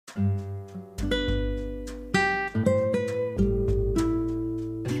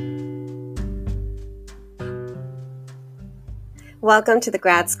Welcome to the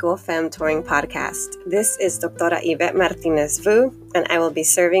Grad School Femtoring Podcast. This is Doctora Yvette Martinez Vu, and I will be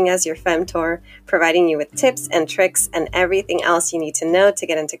serving as your femtor, providing you with tips and tricks and everything else you need to know to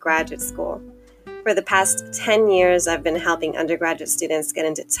get into graduate school. For the past 10 years, I've been helping undergraduate students get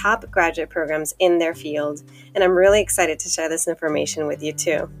into top graduate programs in their field, and I'm really excited to share this information with you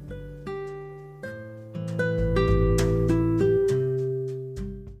too.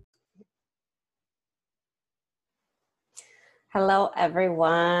 Hello,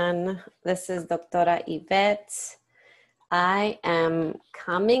 everyone. This is Doctora Yvette. I am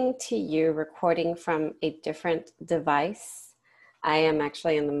coming to you recording from a different device. I am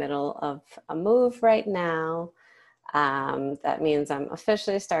actually in the middle of a move right now. That means I'm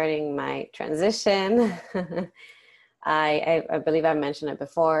officially starting my transition. I believe I mentioned it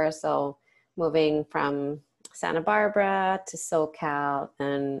before. So moving from Santa Barbara to SoCal,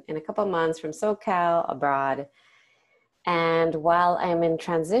 and in a couple months from SoCal abroad. And while I'm in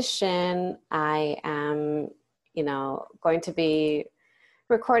transition, I am, going to be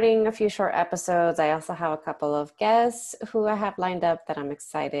recording a few short episodes. I also have a couple of guests who I have lined up that I'm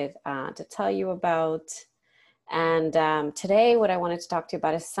excited to tell you about. And today, what I wanted to talk to you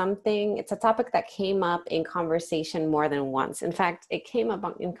about is it's a topic that came up in conversation more than once. In fact, it came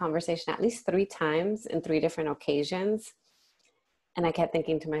up in conversation at least 3 times in 3 different occasions. And I kept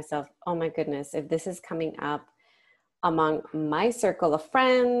thinking to myself, oh my goodness, if this is coming up among my circle of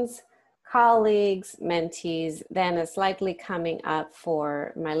friends, colleagues, mentees, then it's likely coming up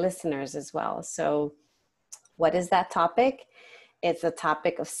for my listeners as well. So what is that topic? It's the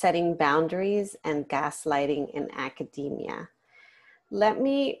topic of setting boundaries and gaslighting in academia. Let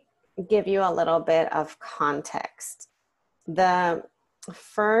me give you a little bit of context. The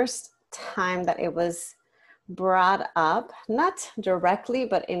first time that it was brought up, not directly,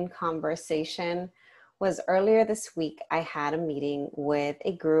 but in conversation, was earlier this week. I had a meeting with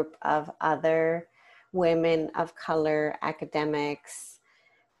a group of other women of color academics,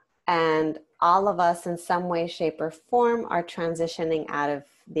 and all of us in some way, shape, or form are transitioning out of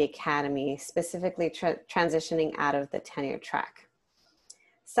the academy, specifically transitioning out of the tenure track.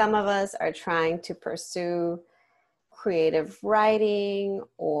 Some of us are trying to pursue creative writing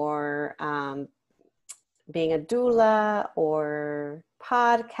or being a doula or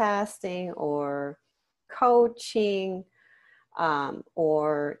podcasting or coaching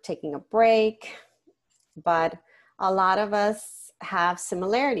or taking a break, but a lot of us have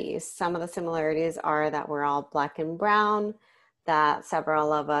similarities. Some of the similarities are that we're all Black and brown, that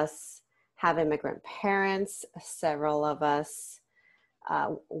several of us have immigrant parents, several of us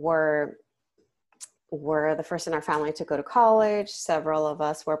were the first in our family to go to college, several of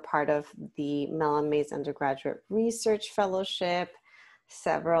us were part of the Mellon Mays Undergraduate Research Fellowship,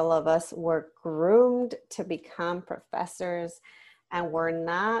 several of us were groomed to become professors and were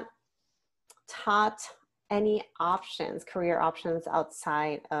not taught any career options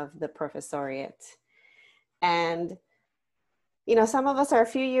outside of the professoriate. And, some of us are a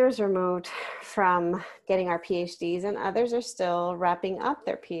few years removed from getting our PhDs, and others are still wrapping up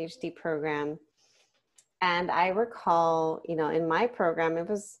their PhD program. And I recall, in my program,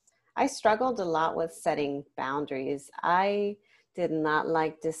 I struggled a lot with setting boundaries. I did not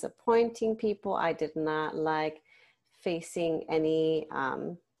like disappointing people. I did not like facing any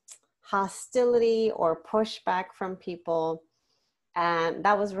hostility or pushback from people. And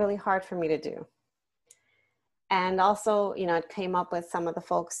that was really hard for me to do. And also, it came up with some of the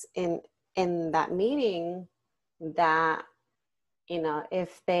folks in that meeting that,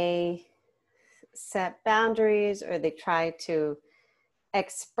 if they set boundaries or they try to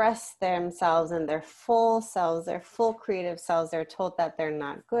express themselves and their full selves, their full creative selves, they're told that they're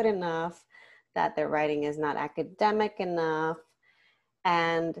not good enough, that their writing is not academic enough.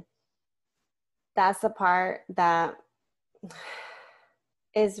 And that's the part that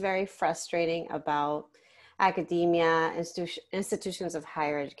is very frustrating about academia, institutions of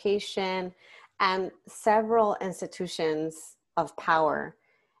higher education, and several institutions of power,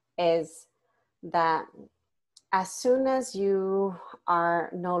 is that as soon as you are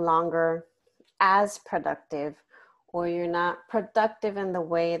no longer as productive, or you're not productive in the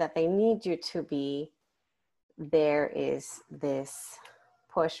way that they need you to be, there is this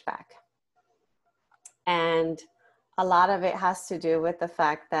pushback. And a lot of it has to do with the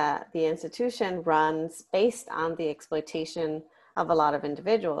fact that the institution runs based on the exploitation of a lot of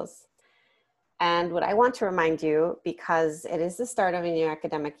individuals. And what I want to remind you, because it is the start of a new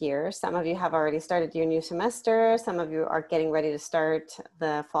academic year, some of you have already started your new semester, some of you are getting ready to start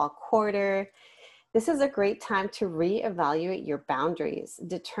the fall quarter. This is a great time to reevaluate your boundaries,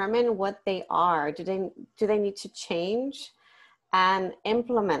 determine what they are. Do they need to change? and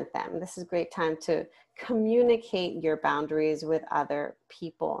implement them. This is a great time to communicate your boundaries with other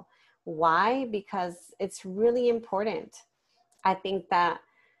people. Why? Because it's really important. I think that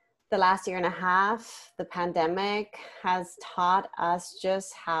the last year and a half, the pandemic has taught us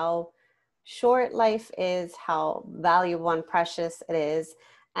just how short life is, how valuable and precious it is,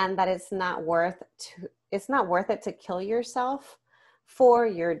 and that it's not worth it to kill yourself for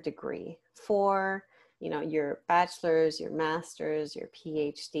your degree, for your bachelor's, your master's, your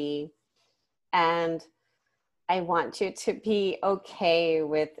PhD. And I want you to be okay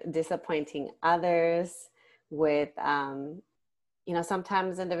with disappointing others, with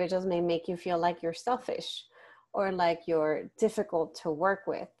sometimes individuals may make you feel like you're selfish or like you're difficult to work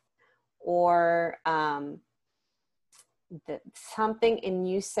with, or that something in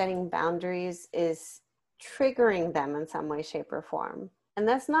you setting boundaries is triggering them in some way, shape, or form. And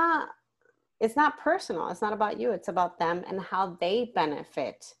it's not personal. It's not about you. It's about them and how they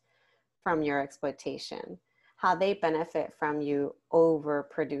benefit from your exploitation, how they benefit from you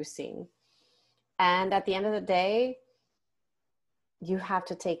overproducing. And at the end of the day, you have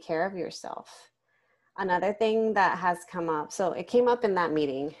to take care of yourself. Another thing that has come up, so it came up in that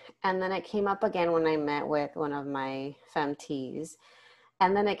meeting, and then it came up again when I met with one of my femtees,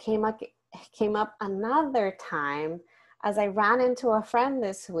 and then it came up another time as I ran into a friend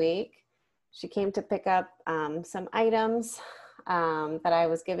this week. She came to pick up some items that I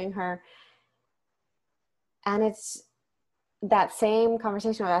was giving her, and it's that same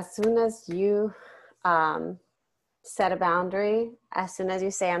conversation. As soon as you set a boundary, as soon as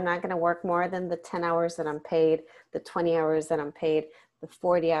you say, I'm not going to work more than the 10 hours that I'm paid, the 20 hours that I'm paid, the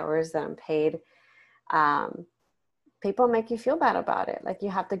 40 hours that I'm paid, people make you feel bad about it. Like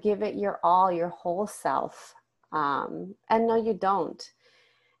you have to give it your all, your whole self. And no, you don't.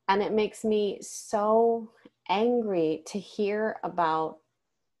 And it makes me so angry to hear about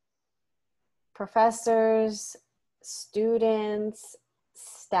professors, students,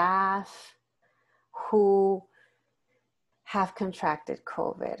 staff who have contracted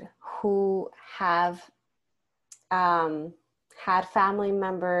COVID, who have had family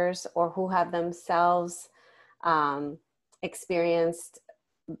members or who have themselves experienced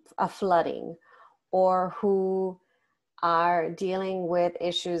a flooding, or who are dealing with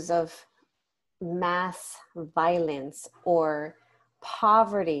issues of mass violence or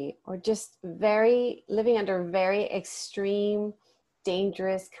poverty, or just living under very extreme,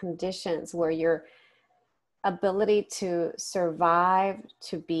 dangerous conditions where your ability to survive,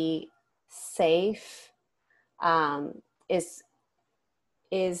 to be safe, is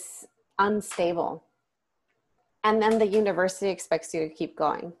unstable. And then the university expects you to keep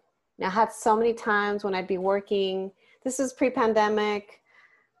going. Now, I had so many times when I'd be working, this is pre-pandemic,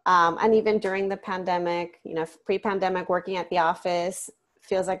 and even during the pandemic, pre-pandemic, working at the office,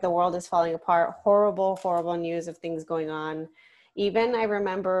 feels like the world is falling apart. Horrible, horrible news of things going on. Even I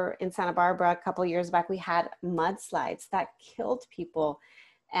remember in Santa Barbara a couple years back, we had mudslides that killed people,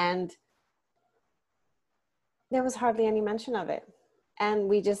 and there was hardly any mention of it. And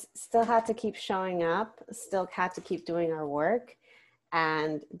we just still had to keep showing up, still had to keep doing our work.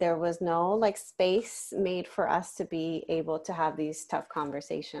 And there was no space made for us to be able to have these tough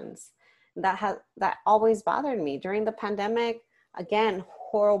conversations. That always bothered me. During the pandemic, again,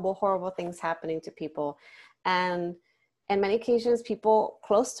 horrible, horrible things happening to people. And in many occasions, people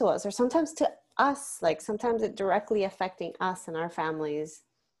close to us, or sometimes to us, sometimes it directly affecting us and our families,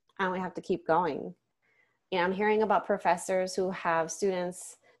 and we have to keep going. I'm hearing about professors who have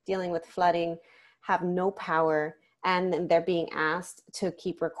students dealing with flooding, have no power, and they're being asked to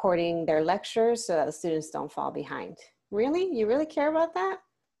keep recording their lectures so that the students don't fall behind. Really? You really care about that?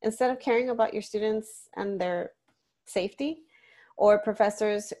 Instead of caring about your students and their safety? Or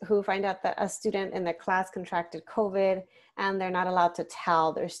professors who find out that a student in their class contracted COVID and they're not allowed to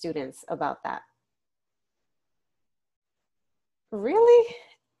tell their students about that. Really?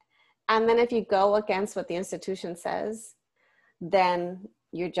 And then if you go against what the institution says, then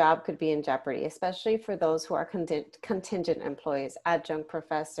your job could be in jeopardy, especially for those who are contingent employees, adjunct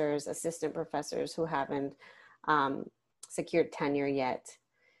professors, assistant professors who haven't secured tenure yet.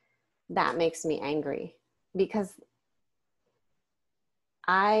 That makes me angry, because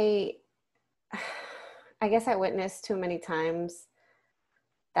I guess I witnessed too many times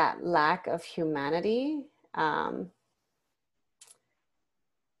that lack of humanity,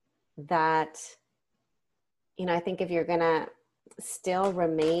 that, I think if you're gonna still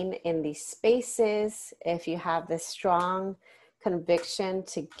remain in these spaces, if you have this strong conviction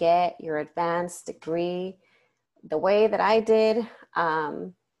to get your advanced degree the way that I did,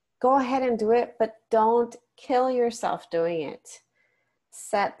 go ahead and do it, but don't kill yourself doing it.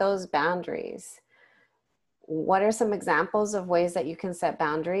 Set those boundaries. What are some examples of ways that you can set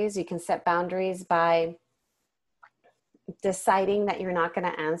boundaries? You can set boundaries by deciding that you're not going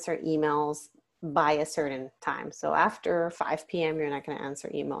to answer emails by a certain time. So after 5 p.m., you're not going to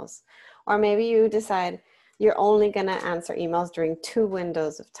answer emails. Or maybe you decide you're only going to answer emails during 2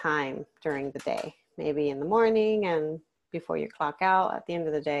 windows of time during the day, maybe in the morning and before you clock out at the end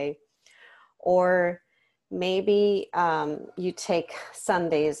of the day. Or maybe you take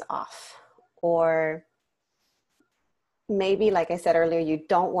Sundays off. Or maybe, like I said earlier, you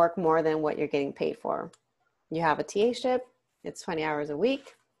don't work more than what you're getting paid for. You have a TA-ship, it's 20 hours a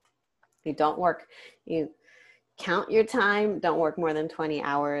week. You don't work, you count your time, don't work more than 20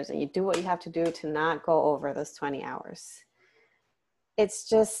 hours, and you do what you have to do to not go over those 20 hours. It's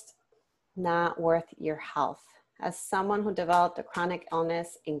just not worth your health. As someone who developed a chronic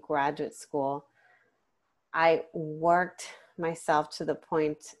illness in graduate school, I worked myself to the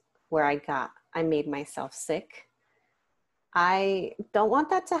point where I made myself sick. I don't want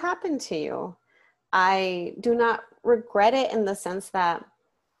that to happen to you. I do not regret it in the sense that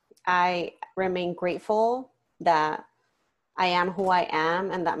I remain grateful that I am who I am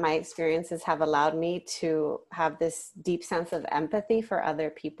and that my experiences have allowed me to have this deep sense of empathy for other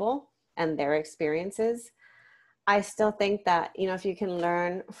people and their experiences. I still think that, if you can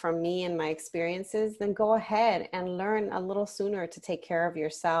learn from me and my experiences, then go ahead and learn a little sooner to take care of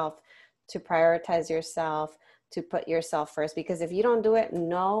yourself, to prioritize yourself, to put yourself first. Because if you don't do it,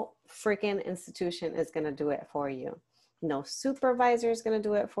 no freaking institution is going to do it for you. No supervisor is going to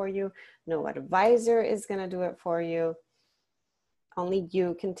do it for you. No advisor is going to do it for you. Only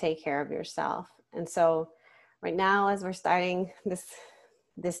you can take care of yourself. And so right now, as we're starting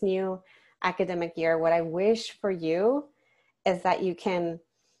this new academic year, what I wish for you is that you can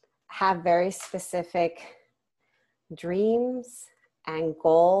have very specific dreams and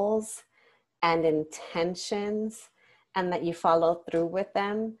goals and intentions, and that you follow through with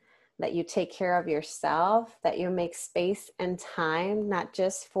them, that you take care of yourself, that you make space and time, not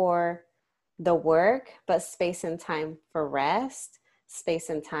just for the work, but space and time for rest, space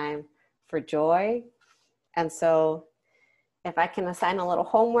and time for joy. And so if I can assign a little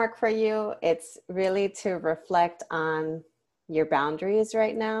homework for you, it's really to reflect on your boundaries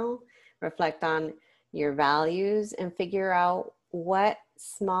right now, reflect on your values, and figure out what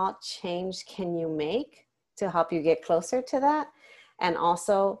small change can you make to help you get closer to that. And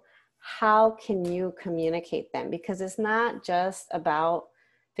also, how can you communicate them? Because it's not just about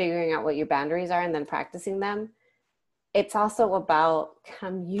figuring out what your boundaries are and then practicing them. It's also about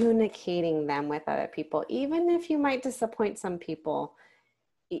communicating them with other people. Even if you might disappoint some people,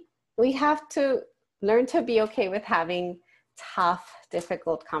 we have to learn to be okay with having tough,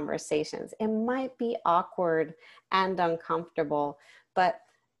 difficult conversations. It might be awkward and uncomfortable, but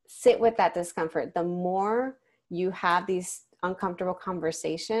sit with that discomfort. The more you have these uncomfortable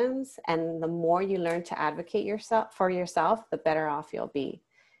conversations and the more you learn to advocate for yourself, the better off you'll be.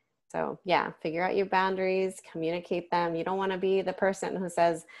 So yeah, figure out your boundaries, communicate them. You don't want to be the person who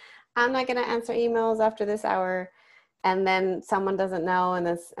says, I'm not going to answer emails after this hour, and then someone doesn't know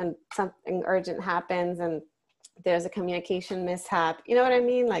and something urgent happens and there's a communication mishap. You know what I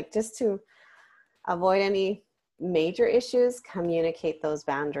mean? Like, just to avoid any major issues, communicate those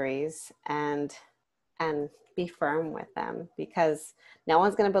boundaries and be firm with them, because no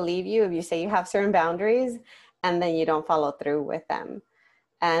one's going to believe you if you say you have certain boundaries and then you don't follow through with them.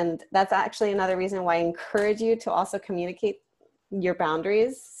 And that's actually another reason why I encourage you to also communicate your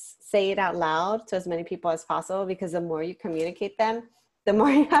boundaries. Say it out loud to as many people as possible, because the more you communicate them, the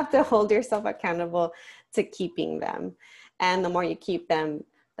more you have to hold yourself accountable to keeping them. And the more you keep them,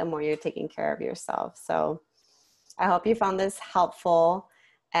 the more you're taking care of yourself. So I hope you found this helpful,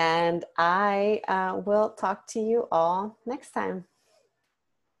 and I will talk to you all next time.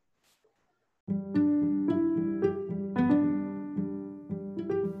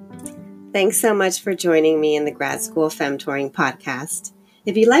 Thanks so much for joining me in the Grad School Femtoring podcast.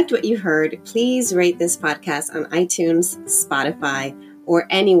 If you liked what you heard, please rate this podcast on iTunes, Spotify, or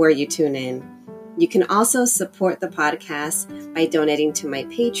anywhere you tune in. You can also support the podcast by donating to my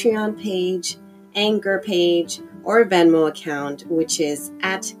Patreon page, Anchor page, or Venmo account, which is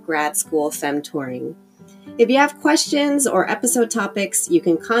at Grad School Femtoring. If you have questions or episode topics, you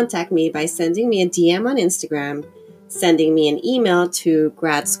can contact me by sending me a DM on Instagram, sending me an email to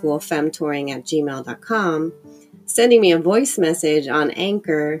gradschoolfemtoring@gmail.com, sending me a voice message on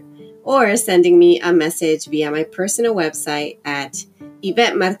Anchor, or sending me a message via my personal website at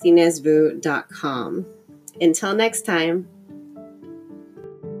YvetteMartinezvu.com. Until next time.